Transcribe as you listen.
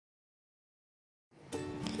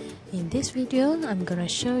In this video, I'm gonna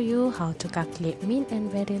show you how to calculate mean and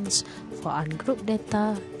variance for ungrouped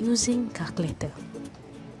data using calculator.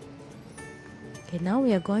 Okay, now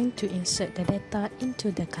we are going to insert the data into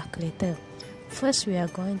the calculator. First, we are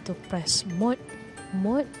going to press mode,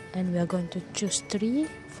 and we are going to choose 3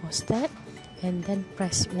 for step, and then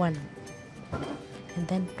press 1, and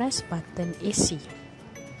then press button AC.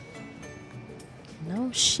 Now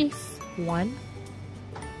shift 1.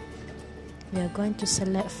 We are going to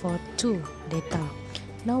select for 2 data.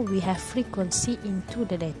 Now we have frequency into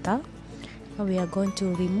the data. Now we are going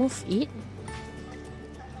to remove it.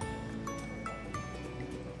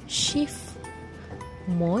 Shift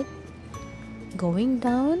mode, going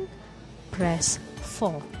down, press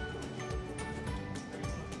 4.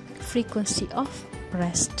 Frequency off,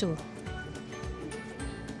 press 2.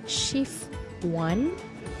 Shift 1,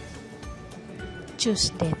 choose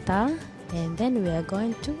data, and then we are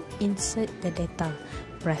going to insert the data.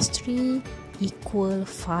 Press 3 equal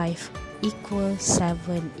 5 equal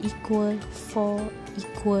 7 equal 4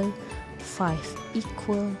 equal 5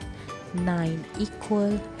 equal 9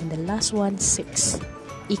 equal, and the last one 6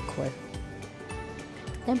 equal.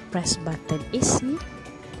 Then press button AC.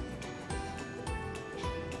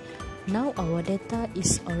 Now our data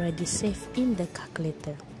is already saved in the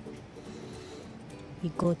calculator.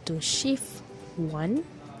 We go to shift 1.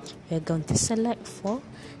 We are going to select for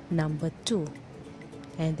number 2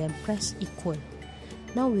 and then press equal.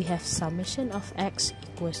 Now we have summation of x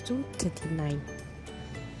equals to 39.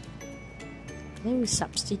 Then we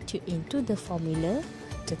substitute into the formula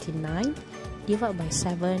 39 divided by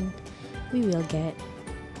 7, we will get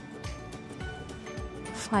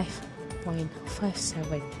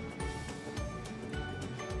 5.57.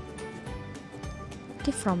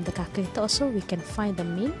 Okay, from the calculator also we can find the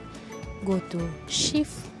mean. Go to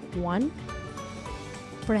shift 1,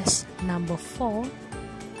 press number 4, and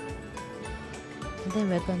then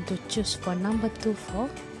we're going to choose for number 2 for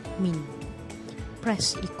mean.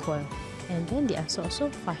 Press equal, and then the answer also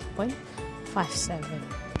 5.57.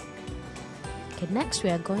 Okay, next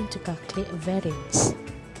we are going to calculate variance.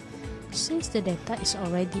 Since the data is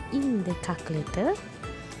already in the calculator,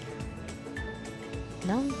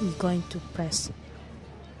 now we're going to press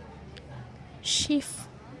shift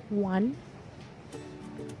 1,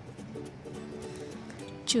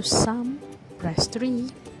 choose sum, press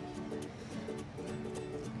 3,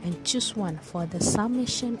 and choose 1 for the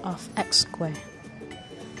summation of x squared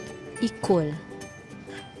equal.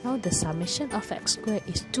 Now the summation of x squared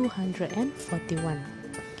is 241.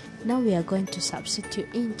 Now we are going to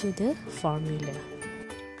substitute into the formula.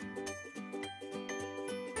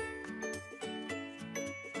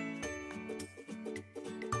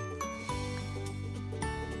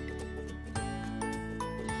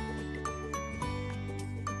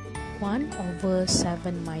 One over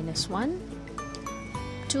 7 minus 1,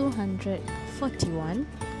 241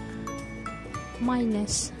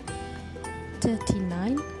 minus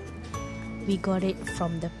 39. We got it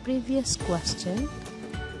from the previous question.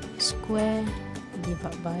 Square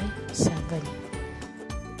divided by 7.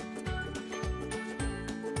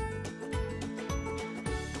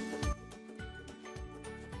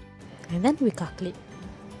 And then we calculate.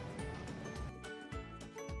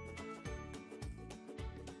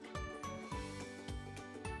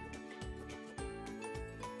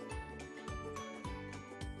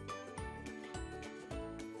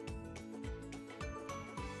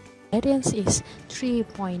 Variance is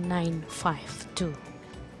 3.952.